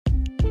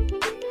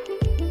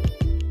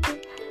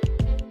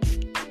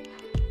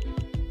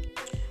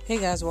Hey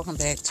guys, welcome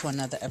back to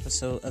another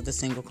episode of the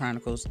Single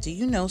Chronicles. Do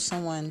you know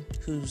someone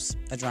who's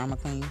a drama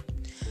queen?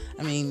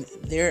 I mean,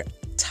 they're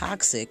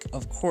toxic,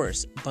 of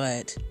course,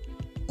 but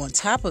on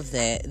top of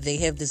that, they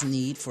have this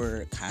need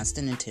for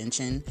constant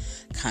attention,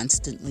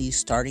 constantly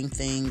starting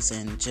things,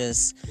 and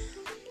just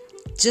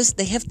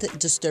they have to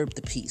disturb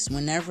the peace.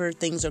 Whenever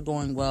things are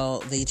going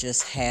well, they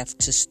just have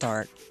to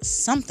start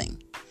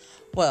something.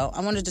 Well,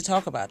 I wanted to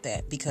talk about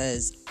that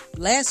because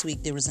last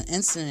week there was an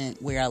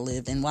incident where I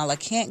lived, and while I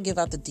can't give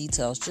out the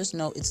details, just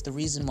know it's the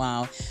reason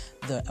why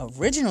the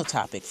original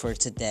topic for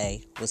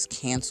today was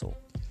canceled.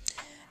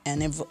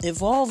 And it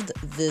involved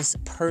this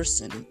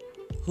person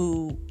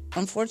who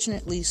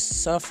unfortunately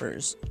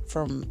suffers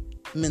from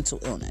mental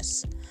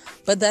illness.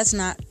 But that's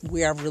not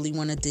where I really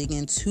want to dig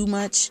in too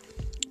much,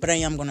 but I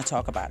am going to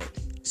talk about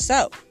it.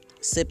 So,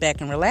 sit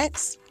back and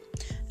relax,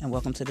 and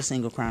welcome to the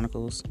Single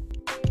Chronicles.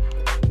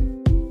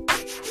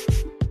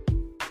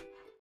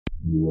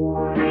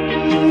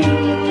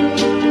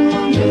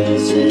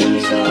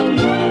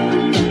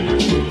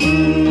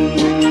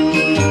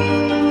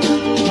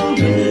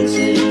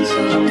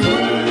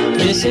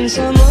 Missing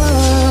someone.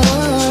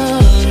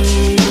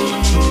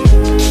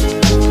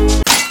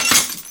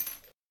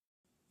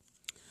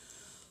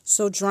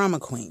 So, drama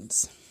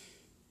queens.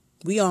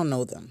 We all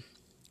know them.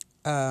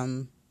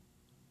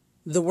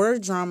 The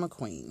word drama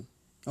queen,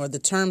 or the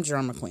term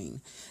drama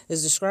queen,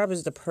 is described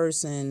as the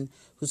person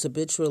who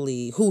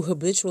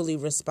habitually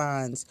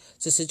responds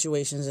to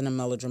situations in a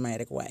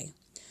melodramatic way.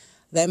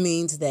 That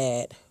means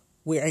that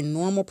where a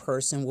normal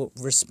person will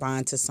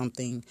respond to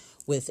something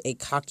with a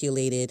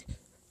calculated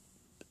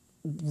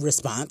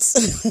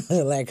response,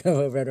 lack of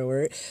a better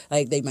word,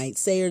 like they might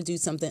say or do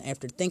something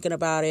after thinking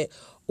about it,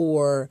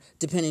 or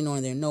depending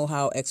on their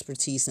know-how,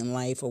 expertise in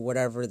life, or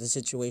whatever the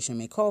situation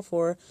may call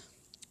for,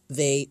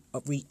 they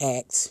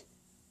react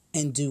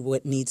and do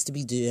what needs to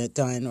be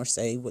done or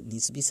say what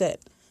needs to be said.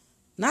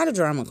 Not a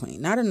drama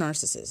queen, not a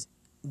narcissist.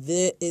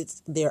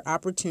 It's their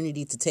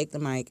opportunity to take the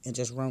mic and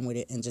just run with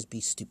it and just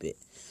be stupid.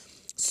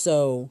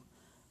 So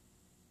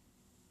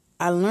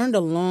I learned a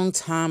long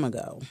time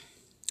ago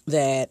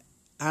that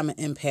I'm an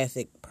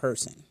empathic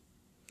person.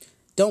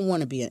 Don't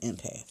want to be an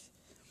empath.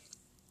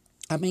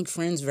 I make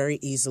friends very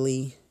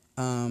easily.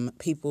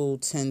 People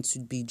tend to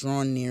be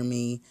drawn near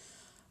me.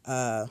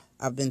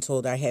 I've been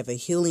told I have a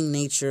healing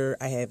nature.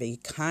 I have a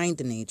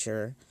kind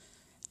nature.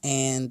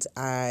 And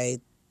I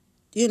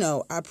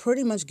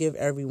pretty much give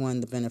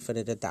everyone the benefit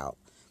of the doubt.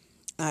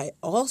 I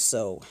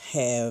also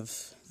have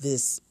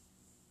this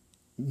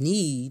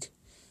need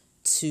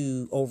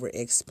to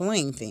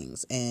over-explain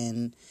things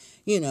and,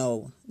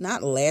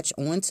 not latch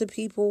on to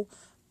people,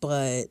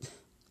 but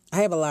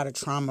I have a lot of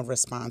trauma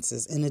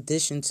responses in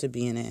addition to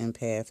being an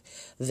empath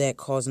that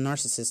cause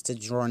narcissists to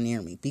draw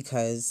near me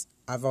because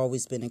I've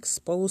always been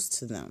exposed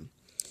to them.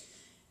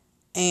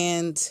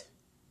 And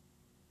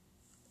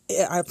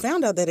I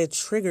found out that it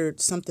triggered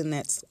something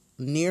that's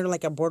near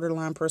like a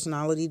borderline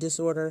personality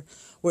disorder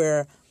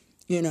where,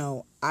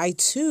 I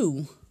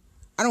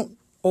don't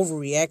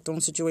overreact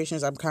on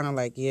situations. I'm kind of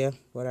like, yeah,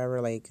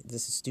 whatever, like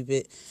this is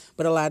stupid.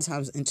 But a lot of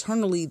times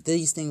internally,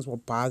 these things will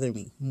bother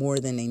me more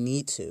than they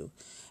need to.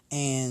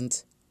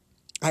 And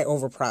I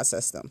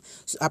overprocess them.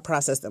 So I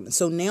process them.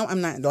 So now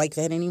I'm not like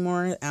that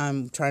anymore.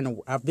 I've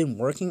been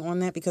working on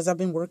that because I've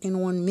been working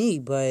on me.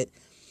 But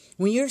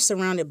when you're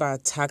surrounded by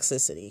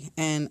toxicity,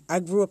 and I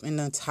grew up in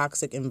a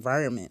toxic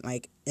environment,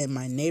 like in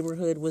my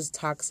neighborhood was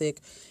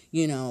toxic,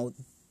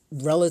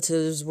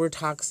 relatives were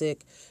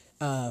toxic,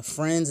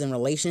 friends and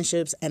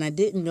relationships. And I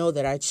didn't know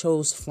that I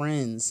chose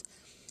friends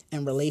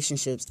and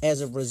relationships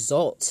as a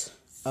result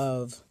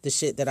of the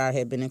shit that I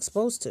had been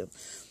exposed to.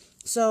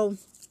 So,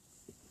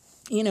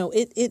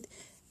 it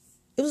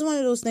was one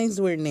of those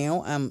things where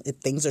now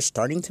things are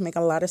starting to make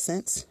a lot of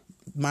sense.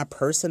 My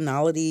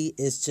personality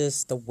is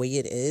just the way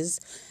it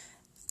is.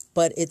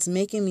 But it's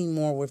making me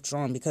more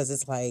withdrawn because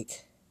it's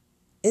like,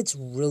 it's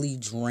really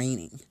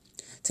draining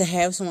to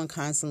have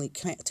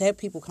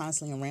people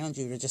constantly around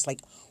you to just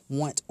like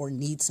want or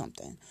need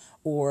something,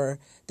 or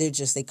they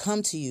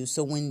come to you.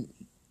 So when,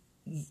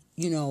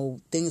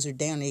 things are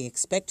down, they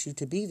expect you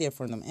to be there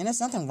for them. And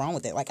there's nothing wrong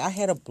with it. Like I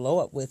had a blow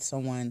up with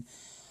someone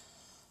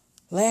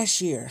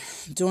last year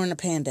during the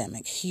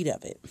pandemic, heat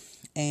of it.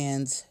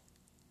 And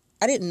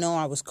I didn't know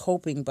I was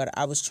coping, but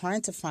I was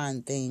trying to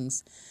find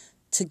things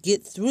to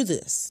get through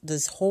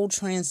this whole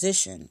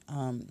transition,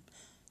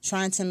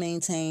 trying to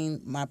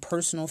maintain my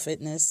personal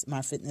fitness,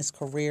 my fitness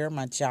career,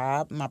 my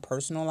job, my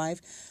personal life.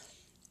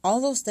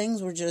 All those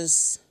things were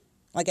just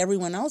like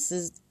everyone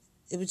else's.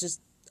 It was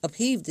just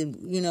upheaved and,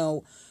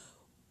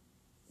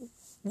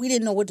 we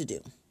didn't know what to do.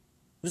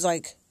 It was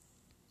like,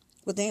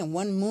 well, damn,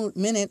 one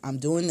minute I'm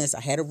doing this.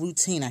 I had a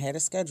routine. I had a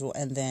schedule.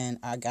 And then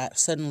I got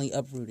suddenly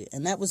uprooted.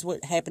 And that was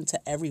what happened to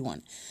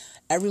everyone.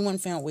 Everyone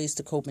found ways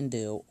to cope and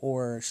deal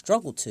or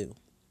struggle to.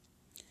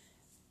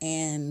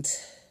 And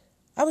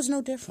I was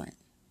no different.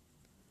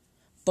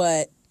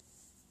 But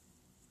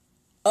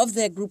of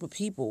that group of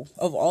people,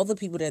 of all the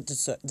people that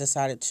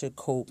decided to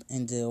cope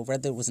and deal,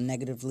 whether it was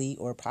negatively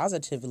or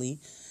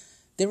positively,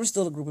 there was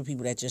still a group of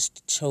people that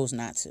just chose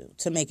not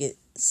to make it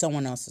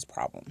someone else's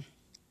problem.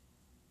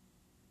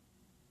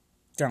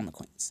 Drama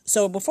queens.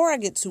 So before I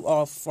get too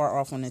far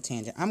off on the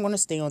tangent, I'm going to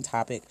stay on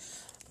topic.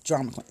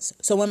 Drama queens.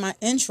 So in my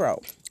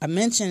intro, I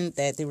mentioned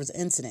that there was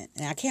an incident,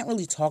 and I can't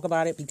really talk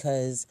about it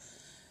because,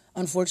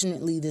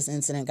 unfortunately, this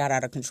incident got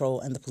out of control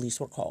and the police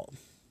were called.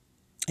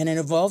 And it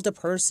involved a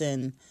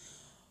person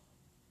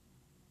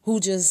who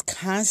just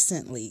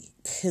consistently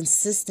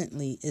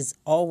is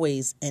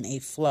always in a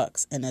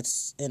flux, and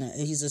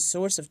he's a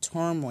source of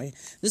turmoil.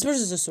 This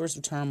person is a source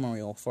of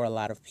turmoil for a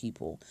lot of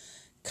people.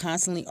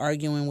 Constantly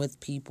arguing with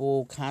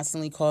people,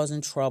 constantly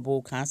causing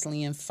trouble,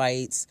 constantly in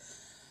fights.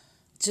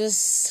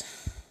 Just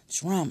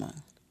drama.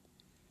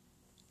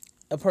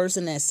 A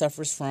person that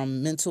suffers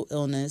from mental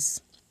illness,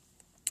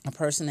 a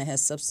person that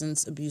has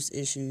substance abuse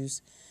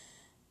issues,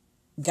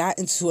 got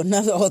into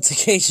another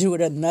altercation with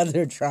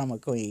another drama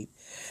queen.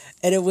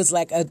 And it was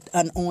like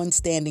an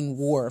on-standing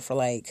war for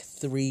like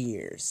 3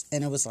 years.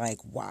 And it was like,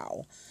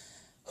 wow,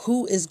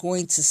 who is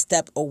going to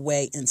step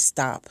away and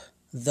stop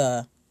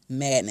the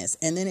madness?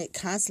 And then it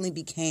constantly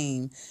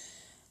became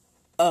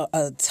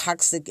a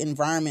toxic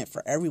environment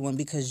for everyone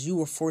because you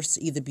were forced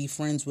to either be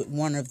friends with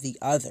one or the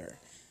other.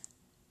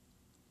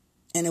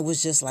 And it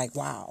was just like,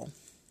 wow.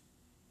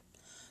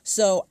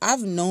 So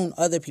I've known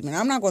other people, and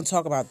I'm not going to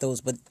talk about those,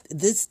 but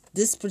this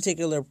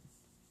particular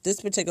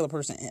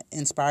person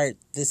inspired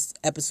this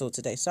episode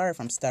today. Sorry if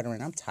I'm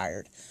stuttering. I'm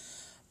tired.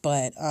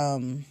 But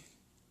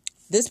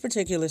this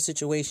particular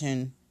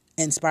situation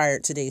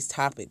inspired today's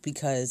topic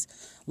because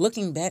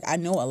looking back, I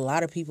know a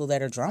lot of people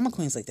that are drama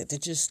queens like that. They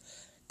just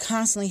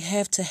constantly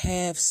have to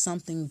have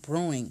something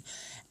brewing.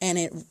 And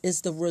it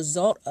is the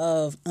result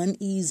of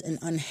unease and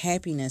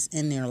unhappiness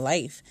in their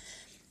life.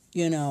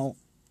 You know,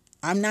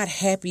 I'm not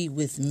happy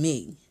with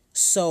me.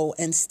 So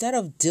instead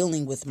of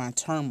dealing with my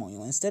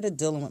turmoil, instead of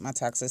dealing with my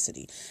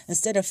toxicity,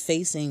 instead of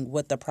facing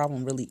what the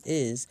problem really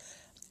is,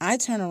 I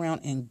turn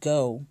around and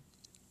go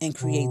and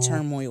create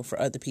turmoil for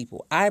other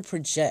people. I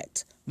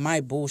project my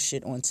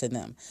bullshit onto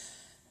them.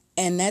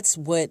 And that's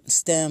what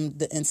stemmed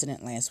the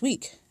incident last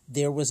week.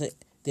 There was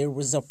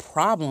a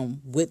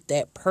problem with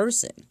that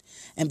person.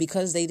 And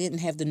because they didn't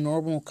have the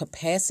normal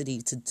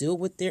capacity to deal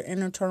with their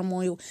inner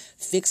turmoil,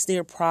 fix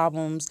their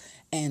problems,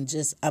 and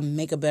just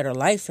make a better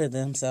life for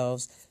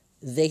themselves,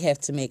 they have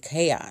to make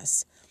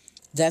chaos.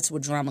 That's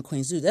what drama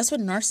queens do. That's what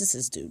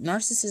narcissists do.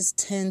 Narcissists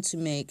tend to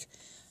make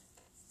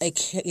a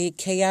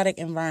chaotic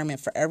environment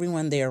for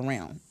everyone they're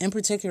around. In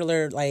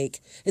particular,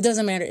 like, it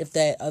doesn't matter if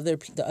the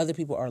other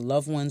people are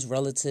loved ones,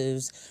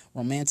 relatives,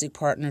 romantic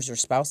partners, or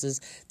spouses.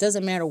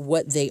 Doesn't matter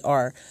what they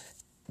are.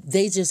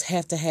 They just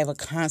have to have a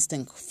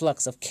constant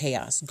flux of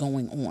chaos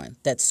going on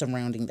that's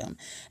surrounding them.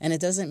 And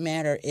it doesn't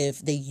matter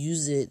if they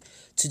use it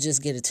to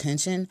just get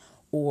attention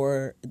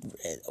or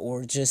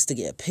just to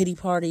get a pity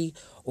party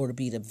or to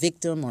be the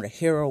victim or the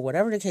hero,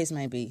 whatever the case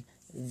may be.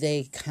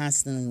 They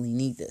constantly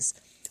need this.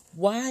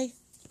 Why?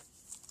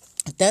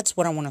 That's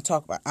what I want to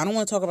talk about. I don't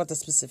want to talk about the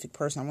specific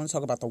person. I want to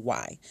talk about the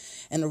why.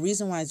 And the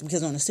reason why is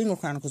because on the Single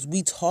Chronicles,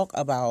 I talk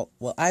about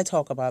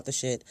the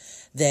shit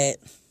that,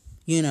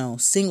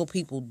 single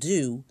people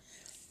do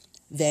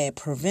that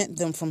prevent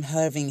them from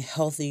having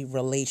healthy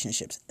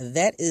relationships.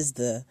 That is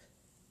the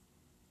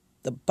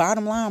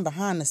bottom line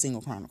behind the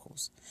Single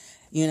Chronicles.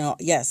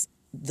 Yes,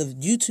 the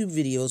YouTube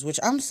videos, which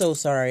I'm so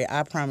sorry.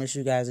 I promised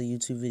you guys a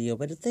YouTube video,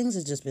 but the things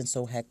have just been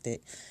so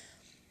hectic.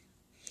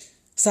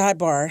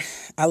 Sidebar,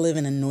 I live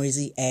in a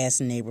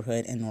noisy-ass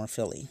neighborhood in North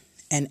Philly.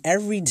 And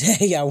every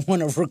day I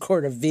want to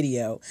record a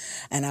video.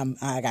 And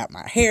I got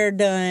my hair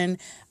done.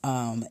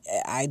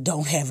 I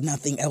don't have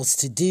nothing else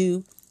to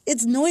do.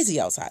 It's noisy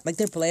outside. Like,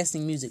 they're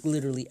blasting music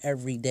literally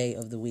every day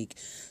of the week.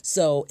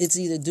 So it's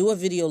either do a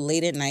video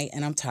late at night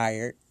and I'm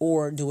tired,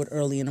 or do it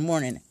early in the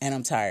morning and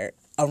I'm tired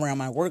around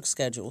my work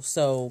schedule.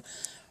 So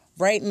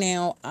right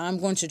now, I'm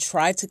going to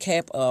try to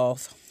cap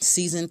off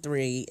season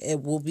 3.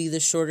 It will be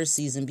the shorter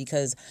season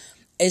because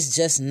it's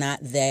just not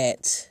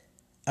that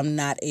I'm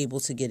not able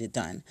to get it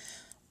done.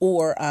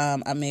 Or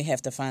I may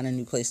have to find a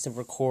new place to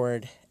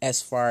record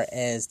as far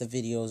as the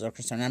videos are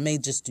concerned. I may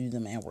just do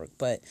them at work.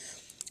 But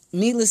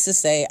needless to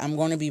say, I'm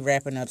going to be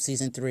wrapping up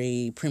season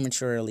 3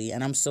 prematurely.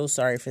 And I'm so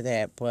sorry for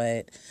that.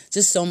 But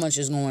just so much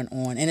is going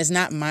on. And it's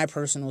not my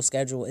personal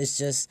schedule. It's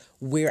just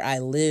where I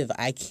live,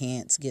 I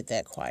can't get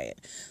that quiet.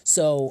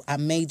 So I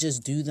may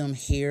just do them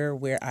here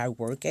where I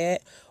work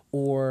at,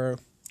 or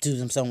do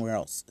them somewhere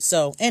else.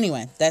 So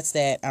anyway, that's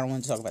that. I don't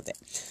want to talk about that.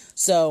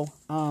 So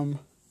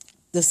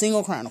the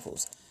Single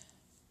Chronicles,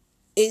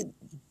 it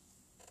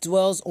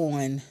dwells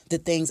on the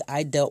things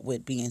I dealt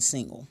with being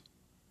single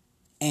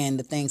and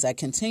the things I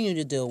continue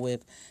to deal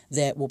with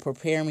that will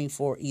prepare me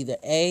for either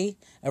a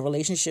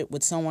relationship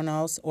with someone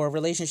else or a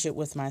relationship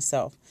with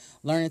myself,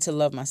 learning to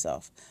love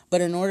myself. But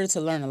in order to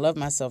learn to love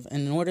myself,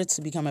 and in order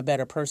to become a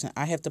better person,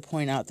 I have to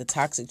point out the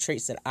toxic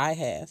traits that I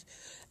have,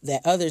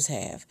 that others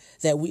have,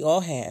 that we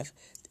all have,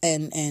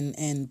 and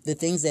the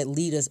things that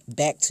lead us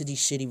back to these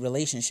shitty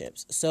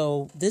relationships.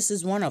 So this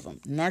is one of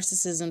them.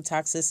 Narcissism,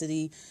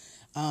 toxicity,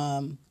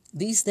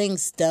 these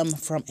things stem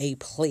from a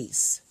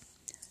place.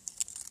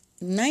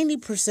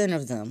 90%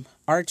 of them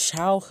are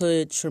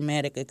childhood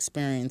traumatic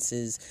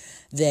experiences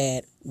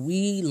that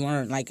we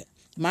learn. Like,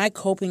 my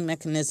coping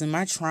mechanism,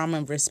 my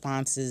trauma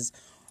responses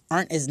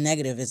aren't as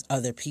negative as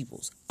other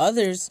people's.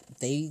 Others,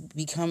 they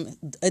become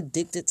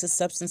addicted to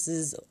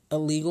substances,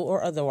 illegal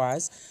or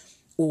otherwise,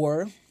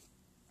 or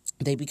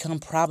they become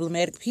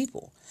problematic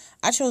people.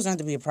 I chose not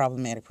to be a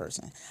problematic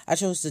person. I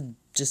chose to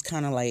just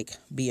kind of like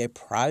be a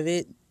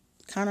private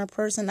kind of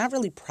person. Not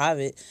really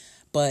private,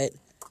 but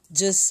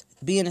just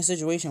be in a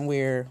situation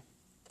where,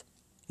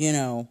 you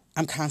know,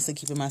 I'm constantly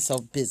keeping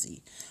myself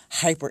busy,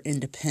 hyper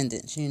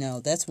independent. You know,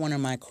 that's one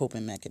of my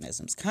coping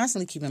mechanisms.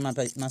 Constantly keeping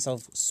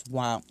myself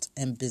swamped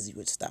and busy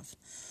with stuff.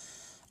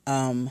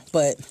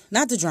 But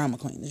not the drama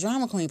queen. The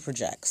drama queen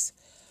projects.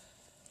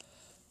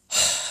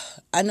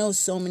 I know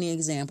so many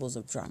examples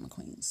of drama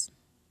queens.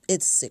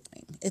 It's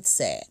sickening. It's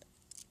sad.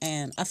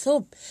 And I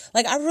feel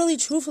like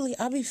truthfully,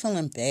 I be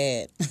feeling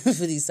bad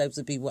for these types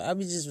of people. I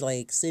be just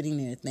like sitting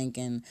there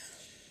thinking,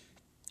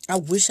 I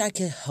wish I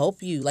could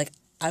help you. Like,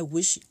 I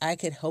wish I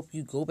could help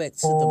you go back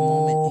to the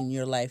moment in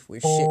your life where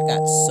shit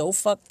got so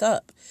fucked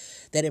up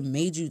that it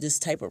made you this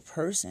type of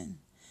person.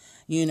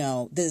 You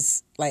know,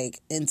 this like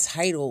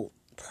entitled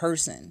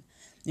person.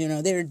 You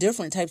know, there are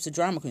different types of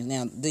drama queens.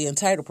 Now, the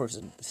entitled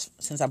person,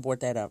 since I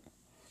brought that up,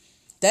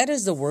 that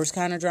is the worst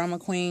kind of drama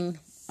queen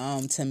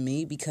to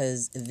me,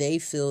 because they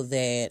feel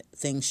that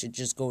things should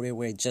just go their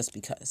way just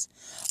because.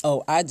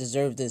 Oh, I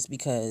deserve this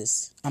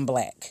because I'm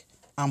black,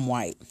 I'm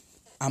white,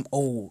 I'm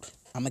old,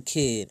 I'm a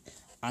kid,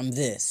 I'm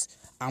this,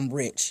 I'm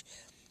rich.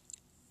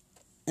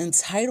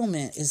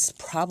 Entitlement is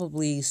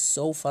probably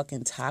so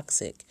fucking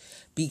toxic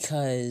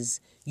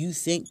because you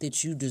think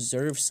that you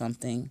deserve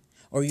something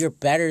or you're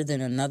better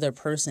than another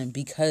person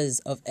because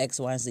of X,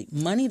 Y, Z.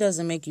 Money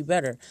doesn't make you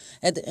better.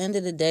 At the end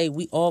of the day,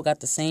 we all got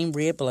the same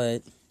red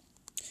blood.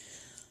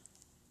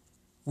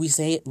 We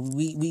say it,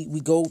 we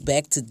go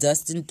back to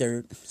dust and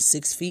dirt,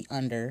 6 feet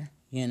under,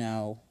 you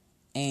know,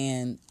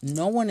 and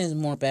no one is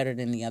more better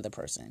than the other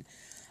person.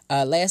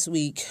 Last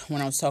week, when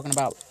I was talking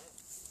about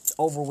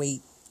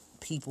overweight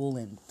people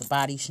and the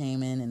body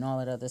shaming and all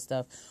that other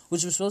stuff,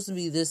 which was supposed to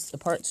be a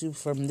part 2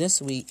 from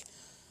this week,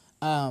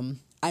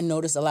 I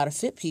noticed a lot of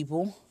fit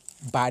people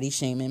body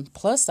shaming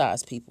plus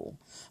size people.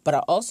 But I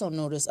also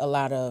noticed a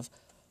lot of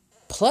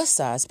plus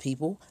size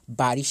people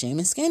body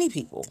shaming skinny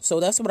people. So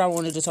that's what I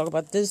wanted to talk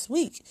about this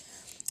week.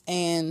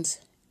 And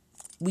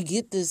we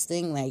get this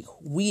thing like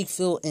we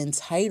feel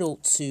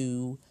entitled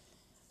to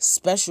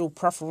special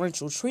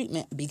preferential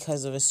treatment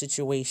because of a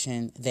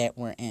situation that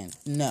we're in.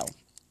 No.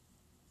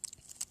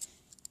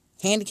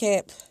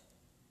 Handicap,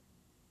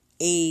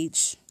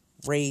 age,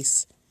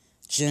 race,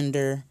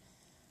 gender,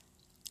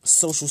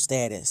 social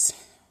status,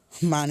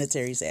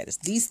 monetary status.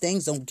 These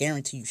things don't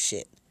guarantee you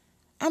shit.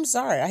 I'm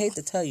sorry, I hate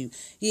to tell you.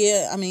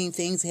 Yeah, I mean,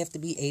 things have to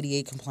be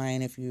ADA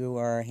compliant if you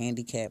are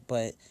handicapped,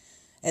 but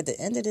at the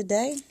end of the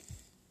day,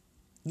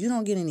 you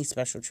don't get any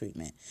special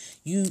treatment.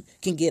 You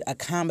can get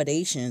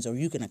accommodations, or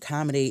you can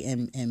accommodate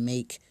and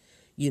make,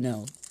 you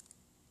know,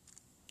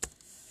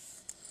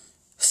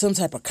 some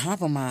type of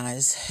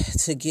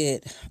compromise to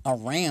get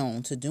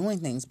around to doing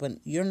things, but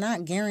you're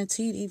not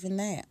guaranteed even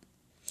that.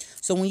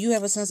 So when you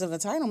have a sense of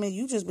entitlement,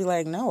 you just be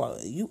like, no,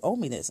 you owe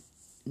me this.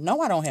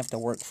 No, I don't have to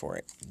work for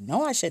it.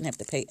 No, I shouldn't have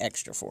to pay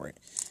extra for it.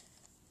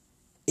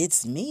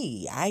 It's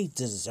me. I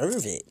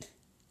deserve it.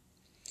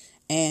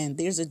 And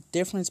there's a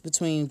difference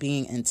between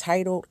being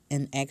entitled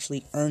and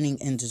actually earning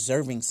and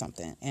deserving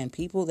something. And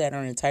people that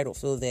are entitled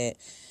feel that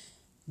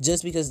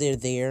just because they're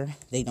there,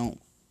 they don't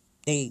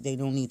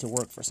need to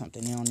work for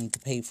something. They don't need to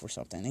pay for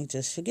something. They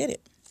just should get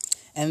it.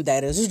 And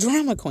that is a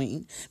drama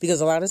queen,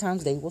 because a lot of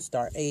times they will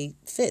start a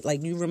fit.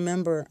 Like, you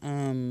remember,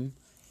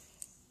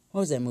 what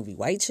was that movie?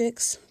 White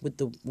Chicks with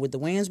the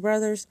Wayans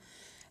brothers,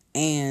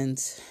 and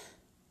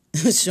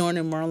Sean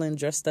and Marlon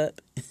dressed up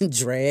in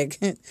drag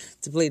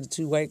to play the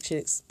two white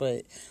chicks.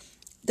 But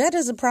that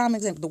is a prime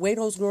example. The way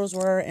those girls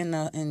were,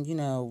 and you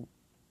know,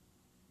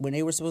 when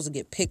they were supposed to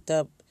get picked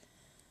up,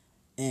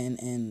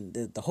 and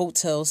the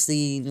hotel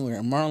scene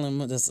where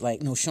Marlon was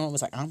like, no, Sean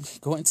was like, I'm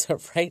going to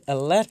write a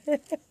letter.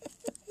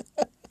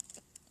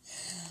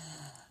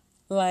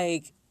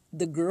 Like,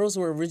 the girls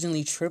were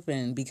originally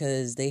tripping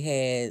because they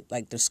had,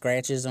 like, the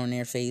scratches on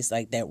their face,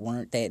 like, that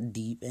weren't that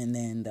deep. And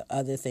then the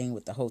other thing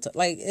with the hotel.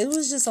 Like, it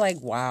was just like,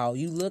 wow.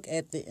 You look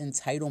at the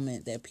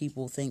entitlement that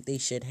people think they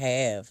should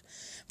have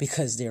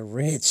because they're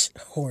rich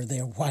or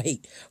they're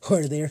white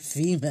or they're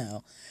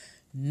female.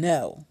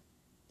 No,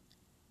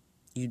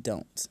 you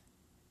don't.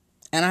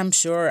 And I'm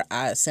sure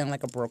I sound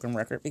like a broken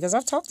record because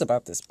I've talked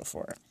about this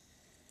before.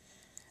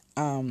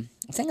 I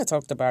think I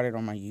talked about it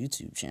on my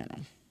YouTube channel.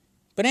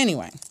 But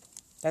anyway,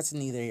 that's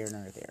neither here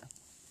nor there.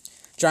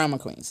 Drama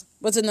queens.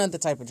 What's another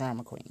type of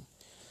drama queen?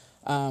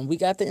 We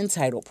got the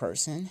entitled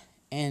person,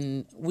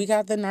 and we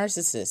got the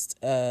narcissist,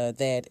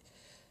 that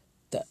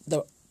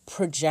the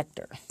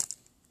projector,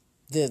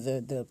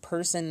 the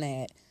person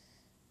that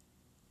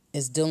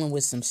is dealing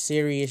with some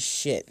serious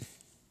shit,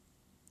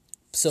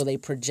 So they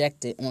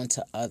project it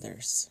onto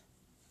others.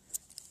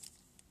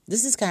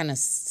 This is kind of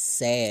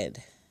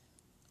sad.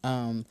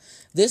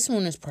 This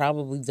one is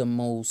probably the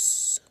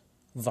most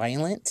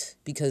violent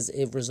because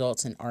it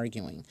results in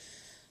arguing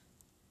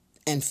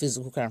and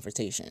physical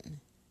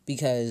confrontation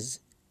because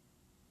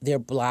they're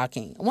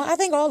blocking. Well, I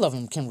think all of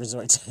them can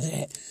resort to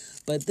that.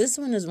 But this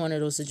one is one of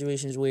those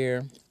situations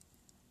where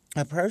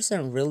a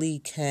person really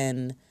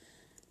can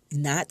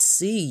not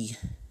see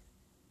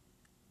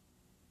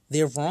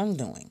their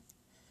wrongdoing.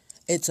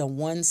 It's a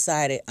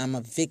one-sided, I'm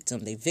a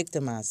victim. They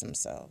victimize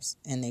themselves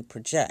and they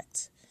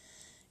project.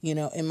 You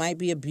know, it might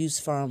be abuse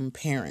from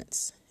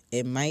parents.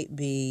 It might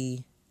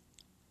be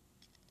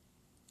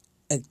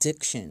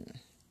addiction.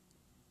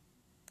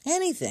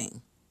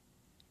 Anything.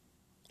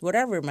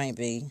 Whatever it might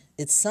be.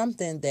 It's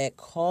something that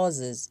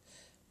causes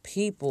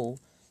people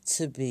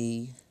to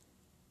be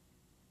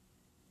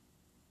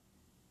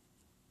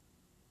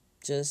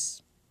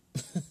just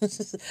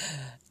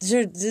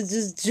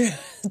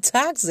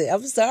toxic.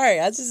 I'm sorry.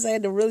 I just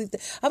had to really...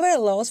 I'm at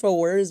a loss for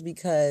words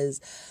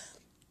because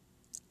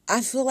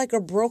I feel like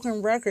a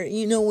broken record.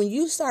 You know, when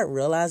you start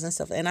realizing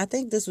stuff, and I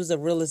think this was a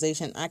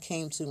realization I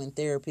came to in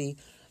therapy,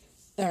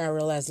 and I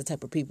realized the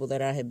type of people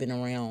that I had been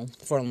around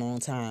for a long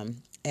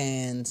time.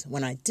 And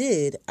when I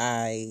did,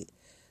 I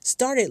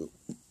started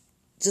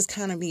just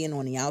kind of being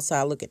on the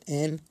outside looking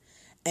in.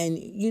 And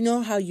you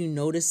know how you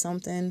notice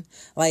something?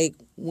 Like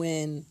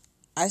when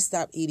I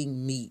stopped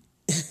eating meat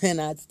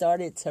and I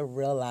started to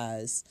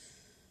realize,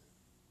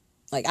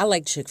 like, I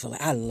like Chick-fil-A.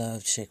 I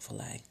love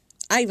Chick-fil-A.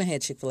 I even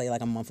had Chick-fil-A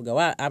like a month ago.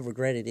 I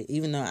regretted it,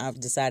 even though I've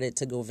decided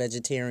to go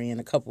vegetarian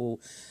a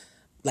couple,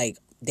 like,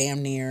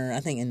 damn near, I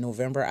think in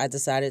November, I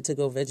decided to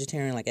go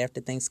vegetarian. Like, after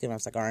Thanksgiving, I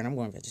was like, all right, I'm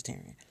going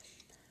vegetarian.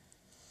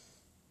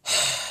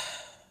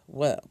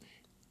 Well,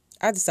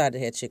 I decided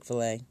to have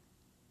Chick-fil-A a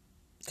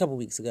couple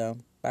weeks ago,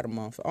 about a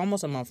month,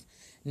 almost a month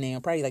now,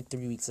 probably like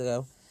 3 weeks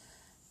ago.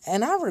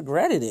 And I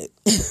regretted it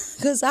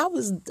because I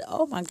was,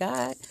 oh my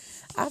God,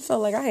 I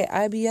felt like I had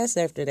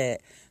IBS after that.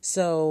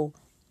 So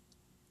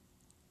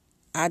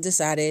I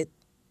decided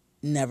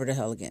never to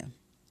hell again.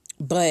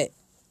 But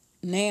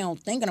now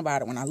thinking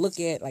about it, when I look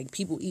at like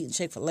people eating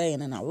Chick-fil-A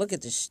and then I look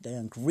at the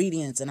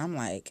ingredients and I'm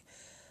like,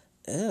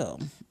 ew.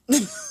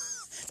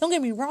 Don't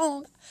get me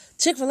wrong.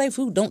 Chick-fil-A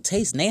food don't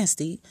taste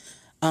nasty.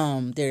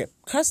 Their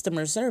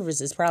customer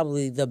service is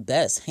probably the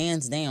best,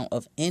 hands down,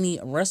 of any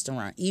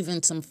restaurant.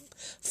 Even some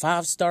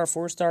 5-star,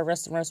 4-star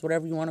restaurants,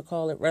 whatever you want to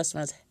call it,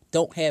 restaurants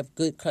don't have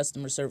good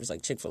customer service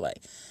like Chick-fil-A.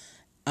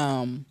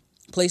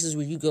 Places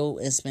where you go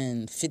and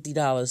spend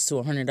 $50 to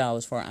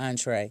 $100 for an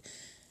entree,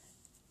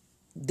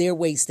 their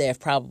wait staff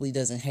probably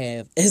doesn't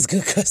have as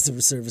good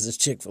customer service as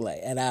Chick-fil-A.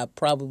 And I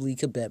probably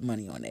could bet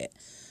money on that.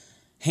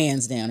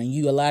 Hands down.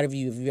 And a lot of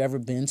you, if you've ever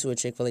been to a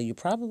Chick-fil-A, you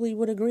probably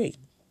would agree.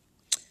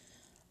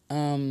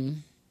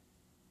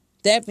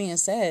 That being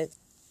said,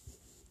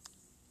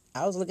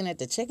 I was looking at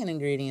the chicken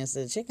ingredients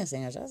of the chicken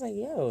sandwich. I was like,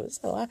 yo,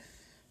 it's a lot.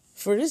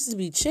 For this to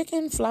be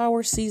chicken,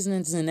 flour,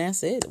 seasonings, and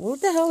that's it.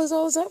 What the hell is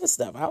all this other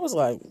stuff? I was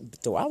like,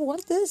 do I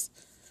want this?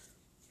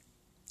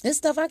 It's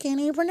stuff I can't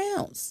even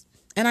pronounce.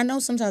 And I know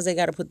sometimes they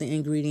got to put the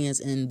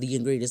ingredients in the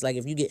ingredients. Like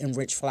if you get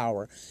enriched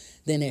flour,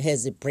 then it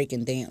has it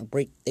breaking down.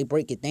 They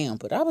break it down.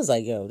 But I was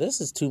like, yo,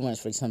 this is too much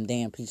for some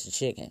damn piece of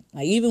chicken.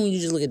 Like even when you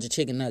just look at the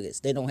chicken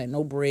nuggets, they don't have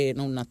no bread,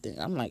 no nothing.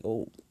 I'm like,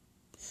 oh.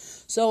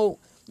 So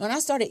when I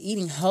started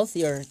eating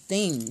healthier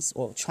things,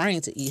 or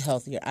trying to eat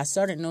healthier, I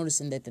started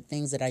noticing that the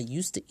things that I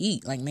used to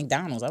eat, like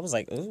McDonald's, I was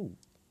like, ooh.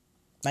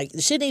 Like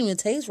the shit didn't even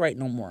taste right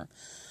no more.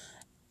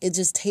 It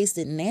just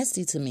tasted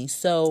nasty to me.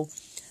 So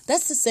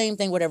that's the same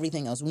thing with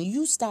everything else. When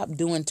you stop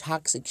doing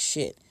toxic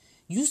shit,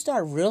 you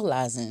start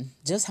realizing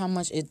just how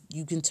much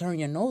you can turn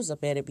your nose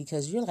up at it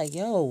because you're like,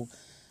 yo,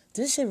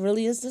 this shit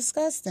really is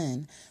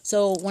disgusting.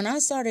 So when I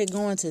started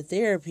going to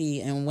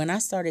therapy and when I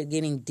started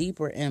getting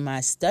deeper in my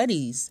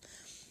studies,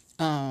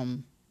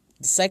 the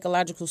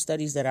psychological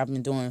studies that I've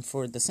been doing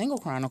for the Single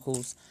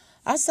Chronicles,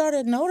 I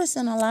started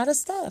noticing a lot of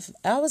stuff.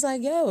 I was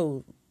like,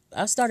 yo,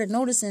 I started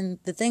noticing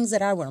the things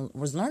that I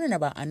was learning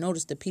about. I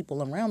noticed the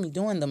people around me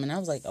doing them, and I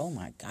was like, oh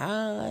my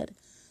God.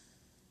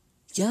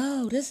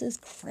 Yo, this is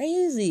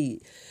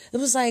crazy. It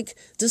was like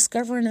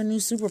discovering a new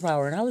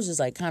superpower, and I was just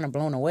like kind of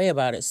blown away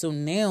about it. So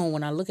now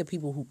when I look at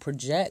people who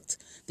project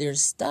their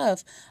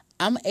stuff,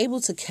 I'm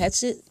able to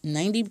catch it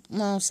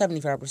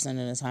 75%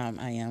 of the time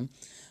I am.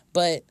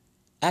 But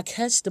I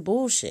catch the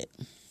bullshit.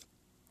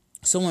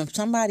 So when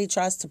somebody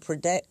tries to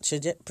project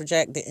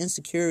the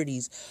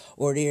insecurities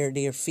or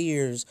their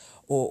fears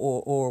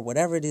or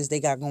whatever it is they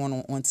got going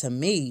on onto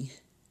me,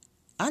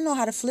 I know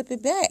how to flip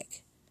it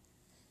back.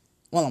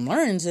 Well, I'm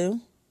learning to.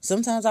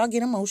 Sometimes I'll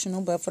get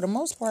emotional, but for the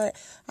most part,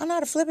 I know how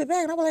to flip it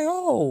back. And I'm like,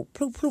 oh,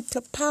 ploop, ploop,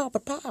 ploop, pow,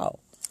 pow, pow.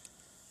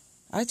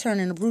 I turn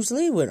into Bruce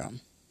Lee with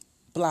him,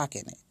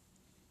 blocking it.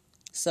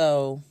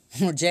 So,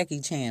 or Jackie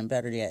Chan,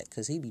 better yet,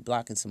 because he be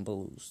blocking some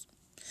bulls.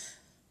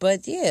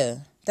 But yeah,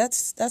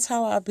 That's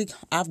how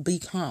I've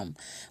become,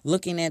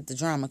 looking at the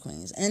drama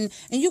queens. And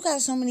you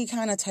got so many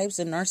kind of types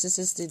of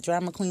narcissistic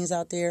drama queens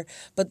out there,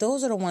 but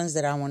those are the ones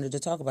that I wanted to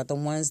talk about, the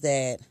ones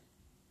that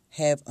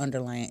have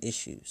underlying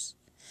issues.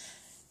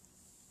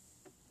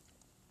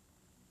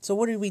 So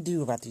what do we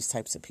do about these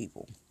types of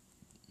people?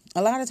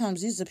 A lot of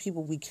times these are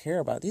people we care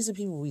about. These are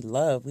people we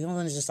love. We don't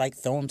want to just like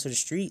throw them to the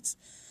streets.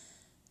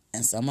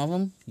 And some of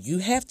them, you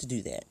have to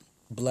do that,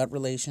 blood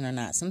relation or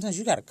not. Sometimes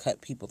you got to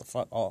cut people the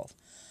fuck off.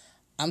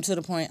 I'm to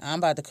the point I'm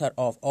about to cut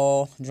off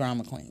all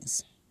drama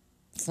queens.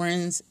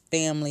 Friends,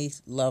 family,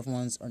 loved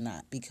ones or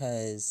not.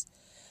 Because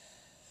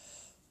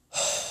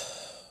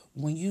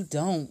when you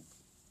don't,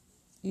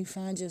 you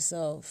find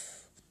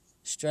yourself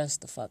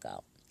stressed the fuck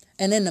out.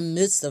 And in the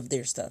midst of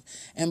their stuff.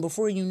 And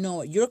before you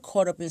know it, you're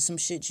caught up in some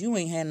shit you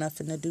ain't had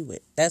nothing to do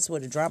with. That's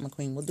what a drama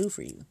queen will do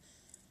for you.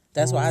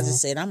 That's why I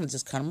just said I'm going to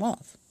just cut them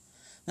off.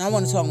 Now, I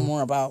want to talk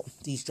more about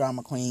these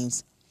drama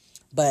queens.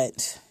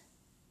 But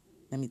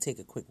let me take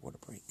a quick water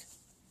break.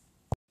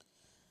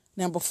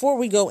 Now, before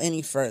we go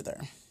any further,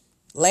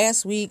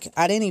 last week,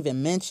 I didn't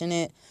even mention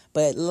it,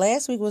 but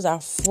last week was our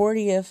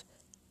 40th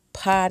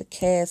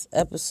podcast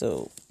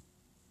episode.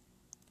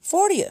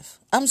 40th.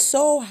 I'm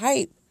so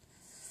hyped.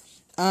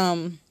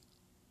 I'm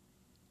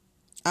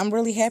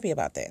really happy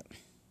about that.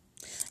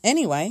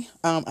 Anyway,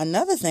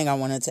 another thing I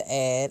wanted to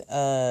add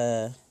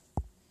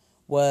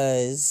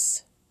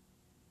was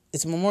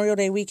it's Memorial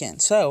Day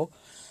weekend. So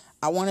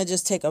I want to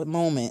just take a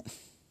moment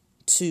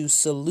to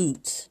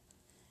salute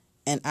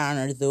and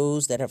honor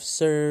those that have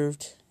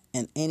served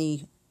in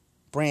any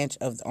branch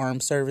of the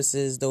armed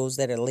services, those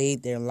that have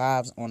laid their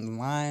lives on the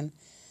line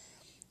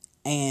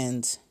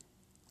and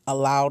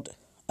allowed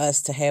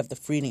us to have the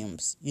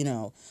freedoms,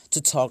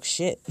 to talk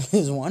shit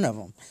is one of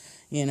them.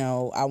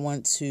 I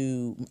want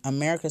to,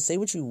 America, say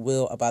what you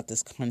will about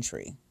this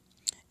country.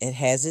 It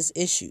has its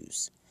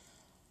issues.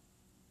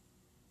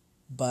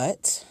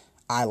 But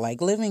I like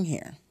living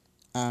here.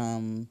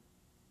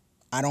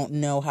 I don't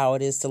know how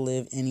it is to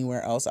live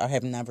anywhere else. I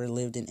have never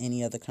lived in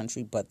any other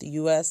country but the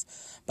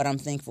U.S., but I'm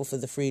thankful for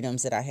the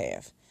freedoms that I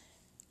have.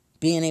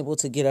 Being able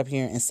to get up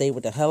here and say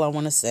what the hell I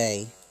want to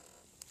say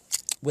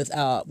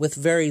with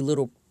very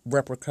little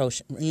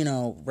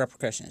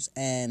repercussions,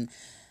 and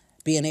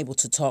being able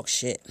to talk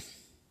shit,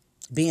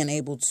 being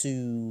able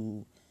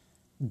to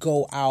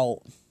go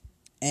out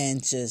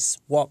and just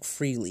walk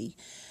freely.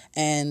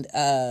 And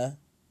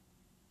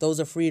those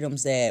are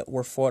freedoms that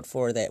were fought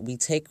for, that we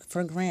take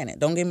for granted.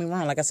 Don't get me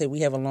wrong. Like I said,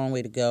 we have a long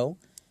way to go.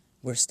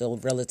 We're still a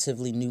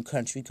relatively new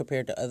country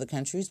compared to other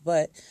countries,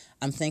 but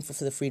I'm thankful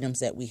for the freedoms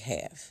that we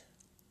have,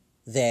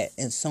 that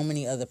in so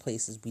many other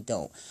places we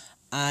don't.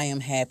 I am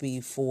happy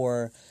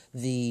for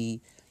the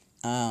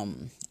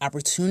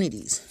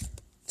opportunities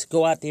to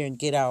go out there and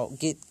get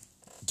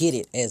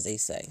it, as they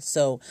say.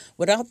 So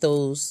without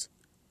those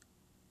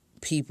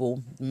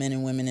people, men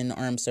and women in the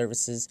armed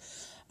services,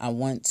 I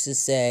want to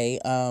say,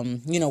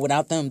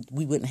 without them,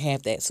 we wouldn't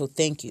have that. So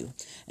thank you.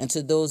 And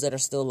to those that are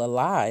still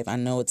alive, I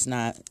know it's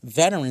not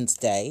Veterans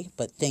Day,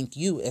 but thank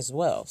you as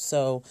well.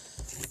 So,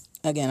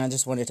 again, I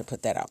just wanted to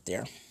put that out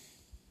there.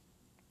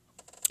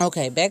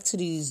 Okay, back to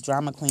these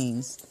drama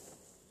queens.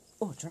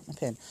 Oh, I dropped my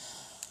pen.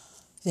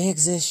 They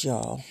exist,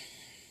 y'all.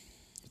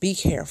 Be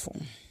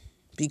careful.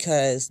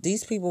 Because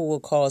these people will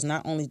cause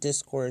not only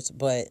discourse,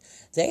 but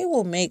they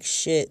will make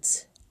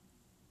shit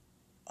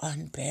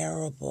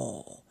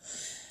unbearable.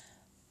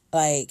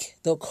 Like,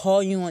 they'll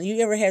call you on... You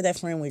ever have that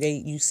friend where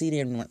you see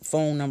their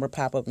phone number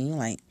pop up and you're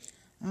like,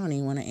 I don't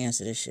even want to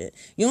answer this shit.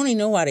 You only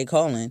know why they're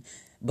calling,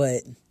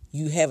 but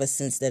you have a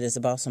sense that it's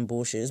about some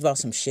bullshit. It's about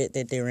some shit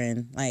that they're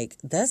in. Like,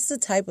 that's the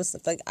type of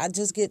stuff. Like, I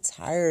just get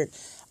tired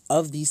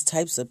of these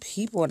types of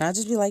people. And I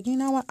just be like, you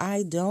know what?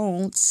 I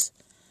don't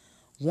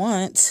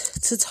want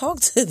to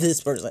talk to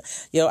this person.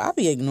 Yo, I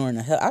be ignoring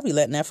the hell. I be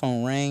letting that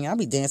phone ring. I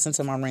be dancing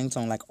to my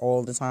ringtone like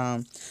all the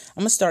time.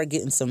 I'm going to start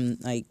getting some,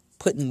 like,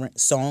 putting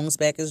songs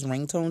back as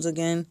ringtones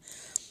again.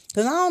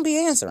 Because I don't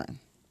be answering.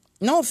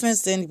 No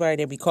offense to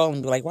anybody that be calling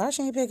and be like, why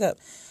shouldn't you pick up?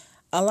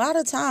 A lot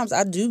of times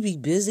I do be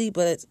busy,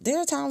 but there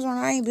are times when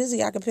I ain't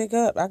busy. I can pick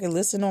up. I can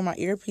listen on my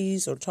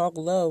earpiece or talk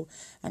low.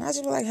 And I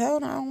just be like, hell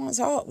no, I don't want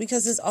to talk.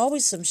 Because there's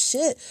always some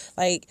shit.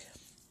 Like,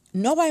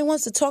 nobody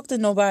wants to talk to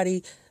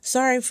nobody.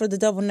 Sorry for the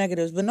double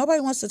negatives, but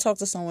nobody wants to talk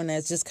to someone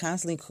that's just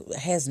constantly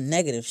has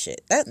negative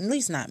shit. That, at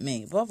least not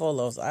me. Above all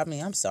those, I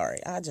mean, I'm sorry.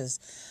 I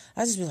just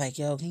be like,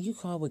 yo, can you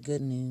call with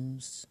good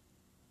news?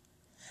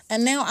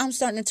 And now I'm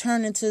starting to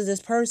turn into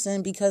this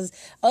person because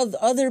of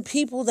other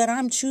people that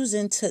I'm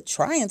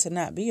trying to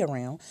not be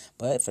around.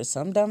 But for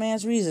some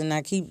dumbass reason,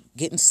 I keep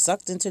getting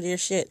sucked into their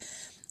shit.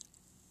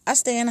 I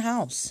stay in the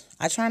house.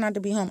 I try not to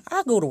be home.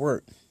 I go to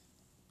work.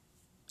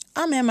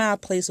 I'm in my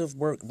place of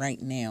work right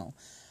now,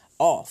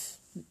 off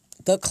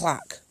the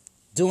clock,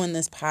 doing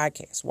this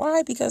podcast.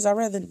 Why? Because I'd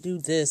rather do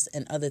this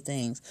and other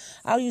things.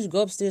 I'll usually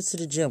go upstairs to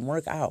the gym,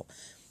 work out.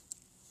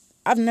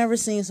 I've never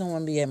seen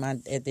someone be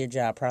at their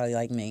job probably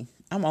like me.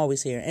 I'm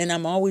always here, and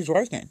I'm always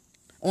working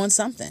on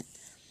something.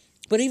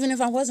 But even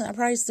if I wasn't, I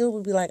probably still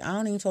would be like, I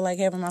don't even feel like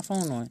having my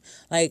phone on.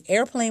 Like,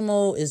 airplane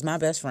mode is my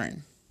best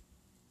friend.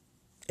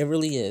 It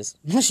really is.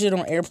 My shit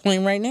on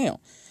airplane right now.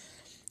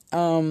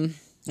 When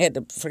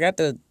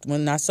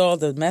I saw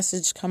the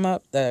message come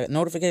up, the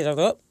notification, I was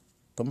like, oh,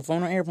 put my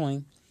phone on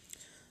airplane.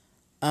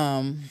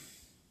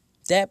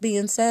 That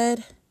being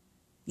said,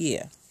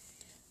 yeah,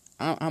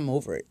 I'm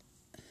over it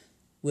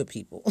with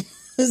people.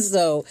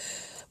 So,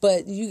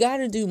 but you got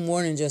to do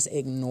more than just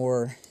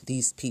ignore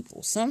these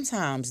people.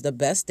 Sometimes the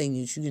best thing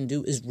that you can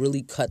do is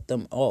really cut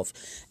them off,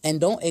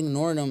 and don't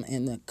ignore them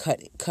in the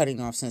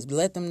cutting off sense. But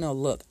let them know,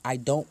 look, I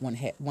don't want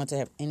to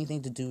have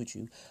anything to do with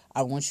you.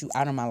 I want you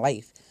out of my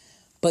life.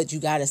 But you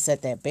got to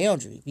set that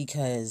boundary,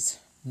 because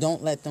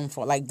don't let them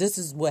fall. Like, this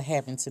is what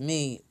happened to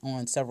me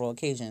on several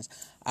occasions.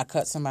 I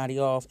cut somebody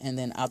off, and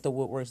then out the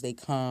woodworks, they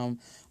come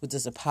with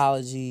this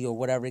apology or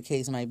whatever the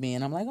case might be.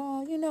 And I'm like,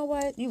 oh, you know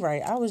what? You're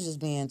right. I was just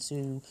being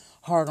too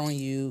hard on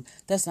you.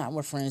 That's not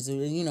what friends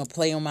do.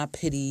 Play on my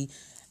pity.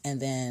 And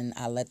then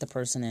I let the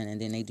person in, and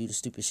then they do the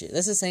stupid shit.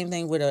 That's the same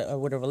thing with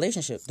a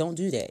relationship. Don't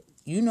do that.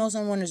 You know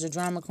someone is a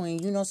drama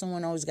queen. You know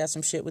someone always got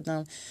some shit with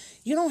them.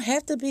 You don't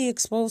have to be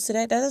exposed to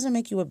that. That doesn't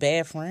make you a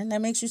bad friend. That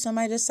makes you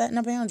somebody that's setting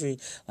a boundary.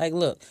 Like,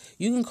 look,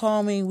 you can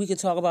call me. We can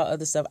talk about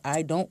other stuff.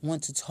 I don't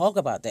want to talk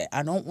about that.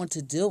 I don't want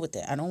to deal with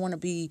that. I don't want to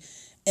be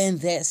in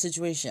that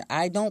situation.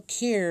 I don't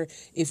care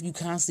if you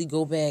constantly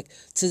go back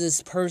to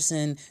this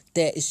person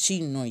that is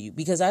cheating on you,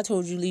 because I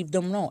told you leave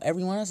them alone.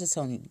 Everyone else is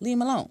telling you leave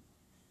them alone.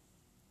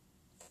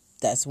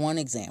 That's one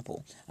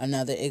example.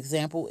 Another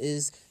example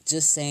is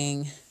just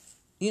saying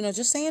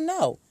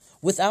no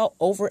without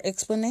over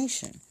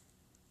explanation.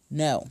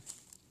 No.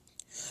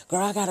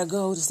 Girl, I gotta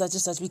go to such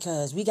and such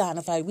because we got in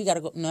a fight. We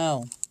gotta go.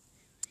 No.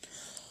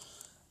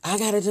 I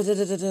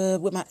gotta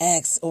with my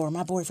ex or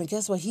my boyfriend.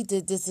 Guess what? He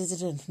did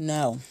this.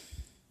 No.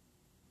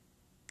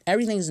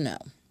 Everything's no.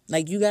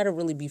 Like, you gotta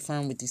really be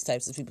firm with these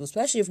types of people,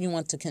 especially if you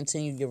want to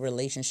continue your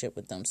relationship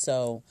with them.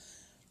 So,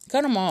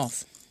 cut them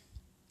off.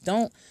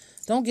 Don't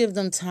give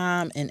them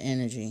time and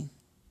energy.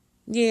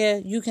 Yeah,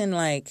 you can,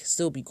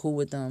 still be cool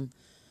with them,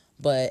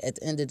 but at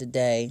the end of the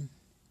day,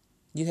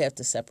 you have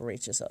to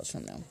separate yourselves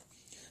from them.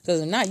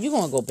 Because if not, you're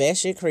going to go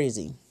batshit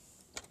crazy.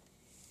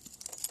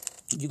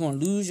 You're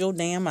going to lose your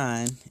damn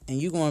mind, and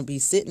you're going to be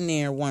sitting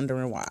there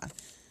wondering why.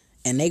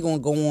 And they're going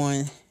to go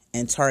on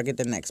and target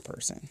the next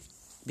person,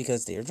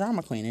 because they're a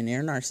drama queen, and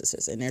they're a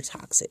narcissist, and they're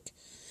toxic.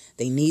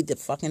 They need the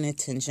fucking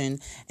attention,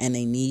 and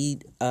they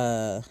need,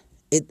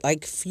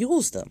 it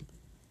fuels them.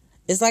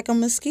 It's like a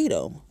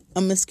mosquito.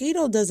 A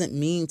mosquito doesn't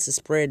mean to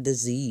spread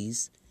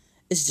disease.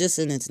 It's just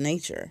in its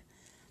nature.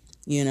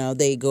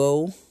 They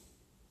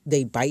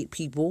bite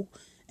people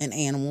and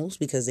animals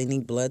because they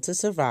need blood to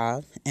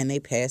survive, and they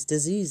pass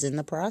disease in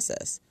the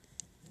process.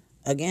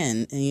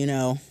 Again,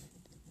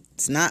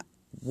 it's not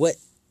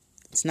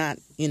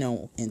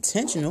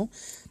intentional.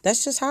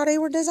 That's just how they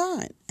were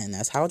designed. And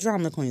that's how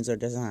drama queens are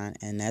designed.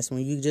 And that's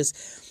when you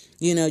just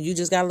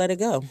got to let it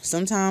go.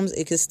 Sometimes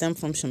it could stem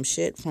from some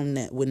shit from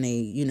that when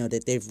they,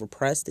 that they've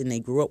repressed and they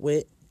grew up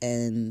with,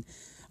 and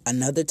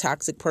another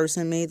toxic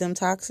person made them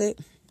toxic.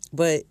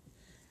 But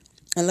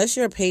unless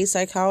you're a paid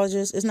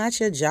psychologist, it's not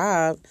your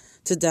job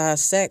to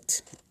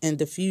dissect and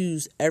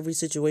diffuse every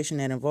situation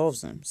that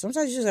involves them.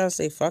 Sometimes you just got to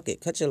say, fuck it,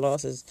 cut your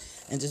losses,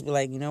 and just be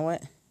like, you know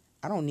what?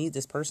 I don't need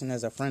this person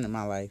as a friend in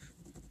my life.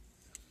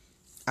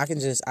 I can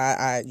just,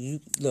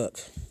 look,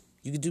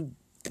 you can do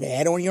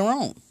bad on your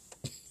own.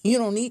 You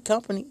don't need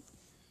company.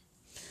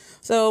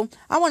 So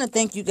I want to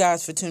thank you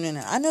guys for tuning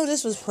in. I know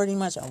this was pretty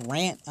much a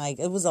rant.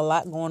 It was a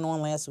lot going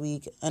on last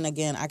week. And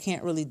again, I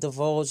can't really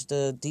divulge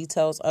the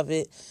details of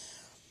it,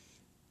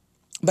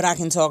 but I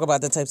can talk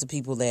about the types of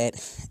people that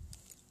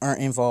are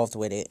involved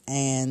with it.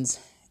 And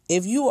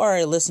if you are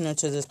a listener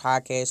to this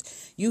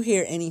podcast, you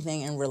hear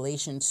anything in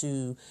relation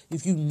to,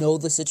 if you know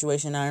the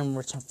situation I'm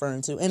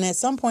referring to, and at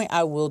some point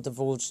I will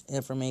divulge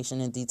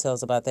information and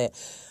details about that.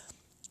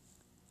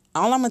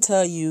 All I'm going to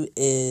tell you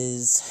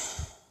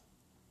is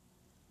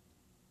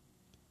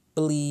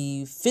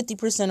believe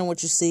 50% of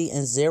what you see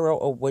and 0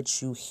 of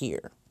what you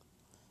hear.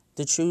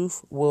 The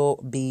truth will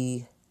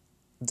be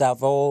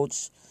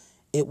divulged.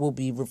 It will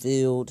be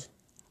revealed.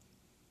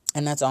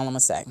 And that's all I'm going to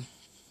say.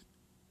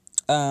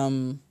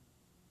 I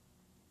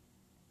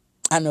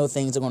know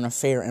things are going to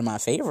fare in my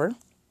favor.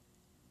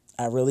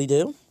 I really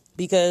do.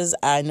 Because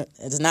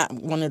it's not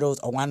one of those,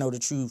 I know the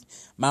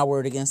truth, my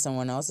word against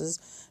someone else's.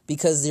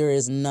 Because there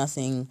is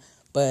nothing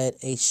but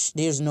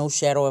there's no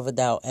shadow of a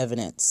doubt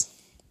evidence.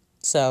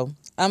 So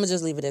I'm going to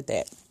just leave it at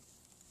that.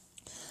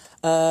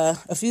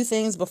 A few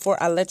things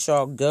before I let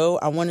y'all go.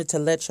 I wanted to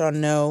let y'all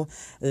know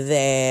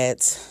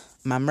that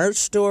my merch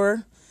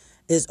store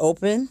is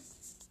open.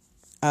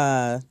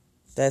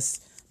 That's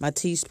my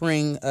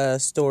Teespring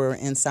store,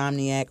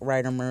 Insomniac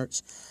Writer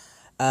Merch.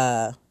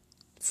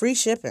 Free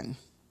shipping.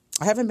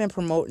 I haven't been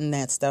promoting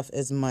that stuff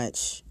as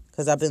much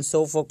because I've been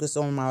so focused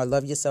on my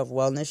Love Yourself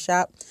Wellness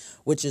shop,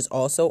 which is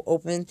also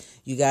open.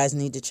 You guys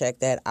need to check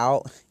that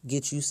out.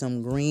 Get you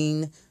some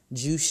green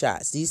juice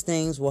shots. These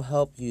things will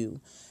help you.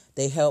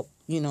 They help,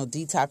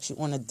 detox you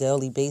on a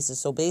daily basis.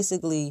 So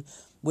basically,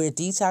 where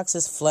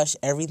detoxes flush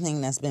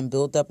everything that's been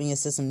built up in your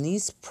system,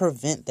 these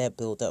prevent that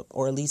buildup,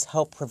 or at least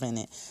help prevent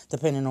it,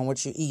 depending on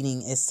what you're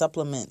eating. It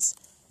supplements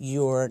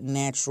your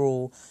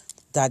natural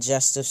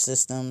digestive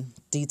system,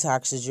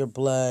 detoxes your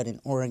blood and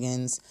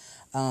organs,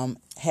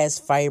 has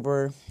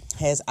fiber,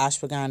 has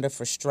ashwagandha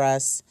for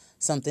stress,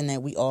 something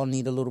that we all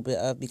need a little bit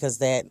of because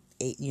that,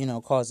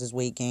 causes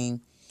weight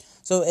gain.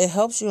 So it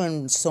helps you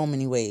in so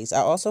many ways. I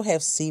also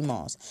have sea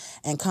moss,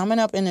 and coming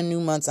up in the new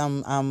months,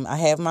 I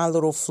have my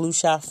little flu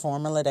shot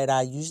formula that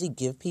I usually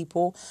give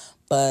people,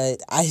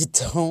 but I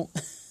don't.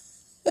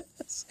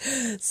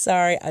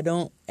 Sorry, I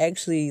don't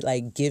actually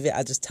give it.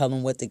 I just tell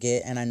them what to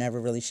get, and I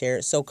never really share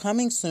it. So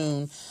coming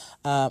soon,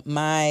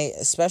 my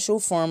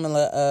special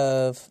formula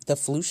of the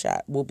flu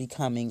shot will be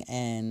coming,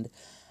 and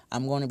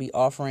I'm going to be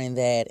offering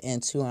that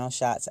in 2-ounce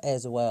shots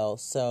as well.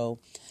 So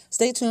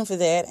stay tuned for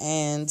that,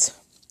 and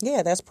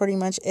yeah, that's pretty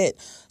much it.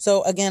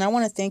 So again, I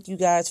want to thank you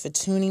guys for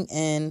tuning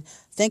in.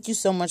 Thank you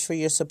so much for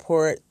your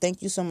support.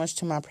 Thank you so much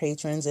to my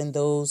patrons and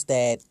those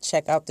that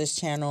check out this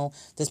channel,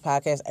 this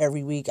podcast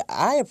every week.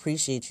 I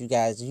appreciate you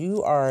guys.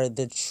 You are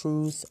the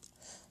truth,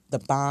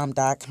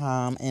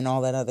 thebomb.com, and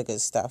all that other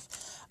good stuff.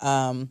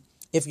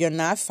 If you're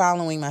not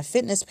following my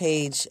fitness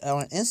page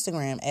on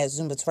Instagram at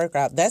Zumba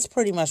Twerkout, that's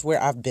pretty much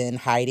where I've been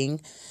hiding.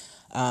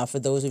 For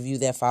those of you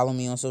that follow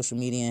me on social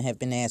media and have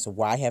been asked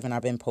why haven't I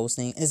been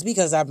posting, it's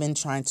because I've been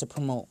trying to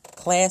promote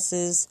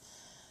classes,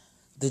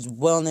 the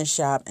wellness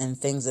shop, and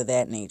things of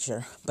that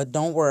nature. But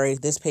don't worry,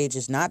 this page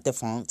is not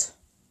defunct.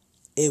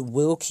 It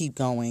will keep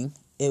going.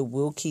 I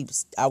will keep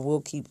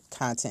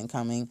content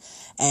coming.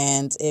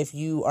 And if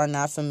you are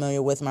not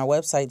familiar with my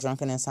website,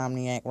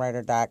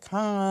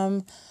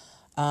 drunkeninsomniacwriter.com,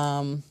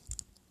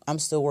 I'm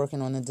still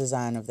working on the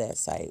design of that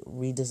site,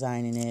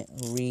 redesigning it,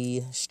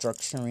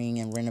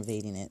 restructuring, and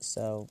renovating it.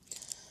 So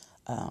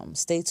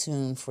stay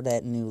tuned for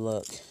that new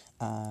look.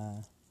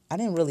 I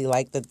didn't really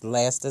like the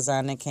last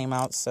design that came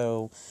out,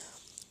 so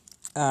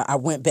I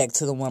went back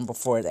to the one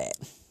before that.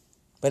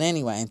 But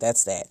anyway,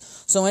 that's that.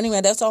 So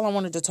anyway, that's all I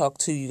wanted to talk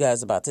to you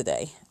guys about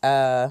today.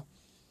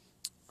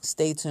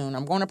 Stay tuned.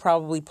 I'm going to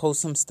probably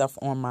post some stuff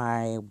on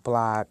my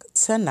blog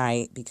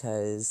tonight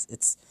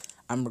because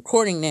I'm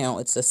recording now.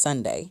 It's a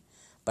Sunday.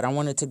 But I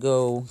wanted to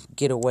go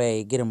get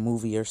away, get a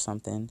movie or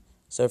something.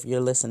 So if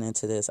you're listening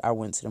to this, I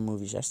went to the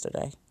movies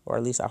yesterday. Or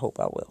at least I hope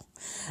I will.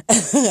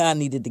 I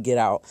needed to get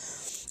out.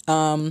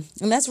 And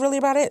that's really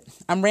about it.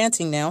 I'm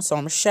ranting now, so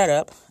I'm going to shut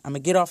up. I'm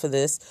going to get off of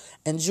this.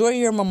 Enjoy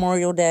your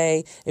Memorial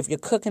Day. If you're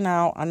cooking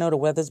out, I know the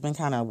weather's been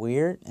kind of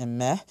weird and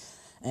meh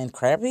and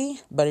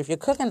crappy. But if you're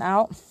cooking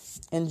out,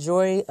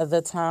 enjoy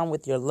the time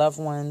with your loved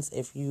ones.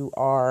 If you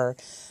are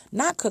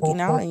not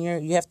cooking out and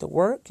you have to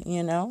work,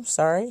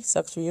 sorry,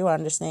 sucks for you, I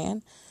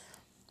understand.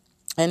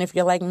 And if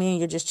you're like me and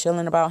you're just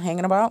chilling about,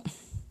 hanging about,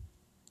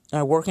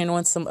 working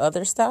on some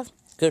other stuff,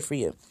 good for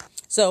you.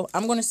 So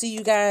I'm going to see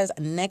you guys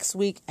next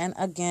week. And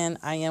again,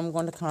 I am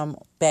going to come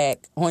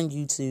back on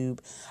YouTube.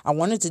 I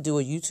wanted to do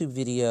a YouTube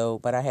video,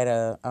 but I had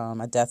a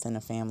death in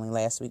the family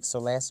last week. So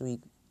last week,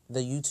 the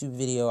YouTube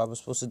video I was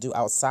supposed to do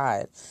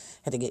outside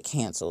had to get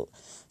canceled.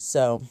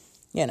 So,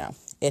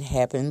 it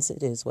happens.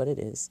 It is what it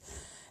is.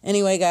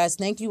 Anyway, guys,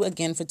 thank you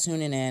again for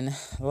tuning in.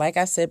 Like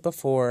I said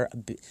before,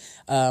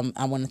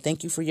 I want to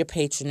thank you for your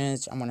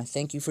patronage. I want to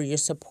thank you for your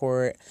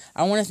support.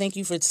 I want to thank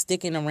you for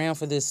sticking around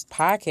for this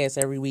podcast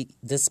every week,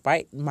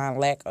 despite my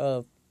lack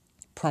of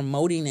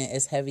promoting it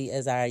as heavy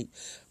as I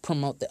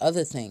promote the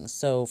other things.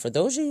 So for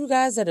those of you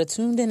guys that are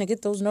tuned in to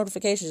get those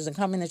notifications and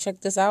come in and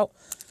check this out,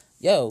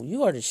 yo,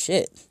 you are the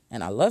shit,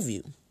 and I love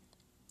you.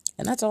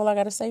 And that's all I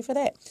got to say for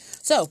that.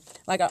 So,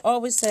 like I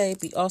always say,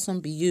 be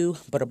awesome, be you,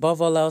 but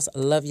above all else,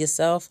 love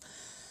yourself.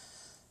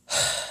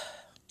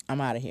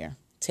 I'm out of here.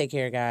 Take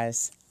care,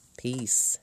 guys. Peace.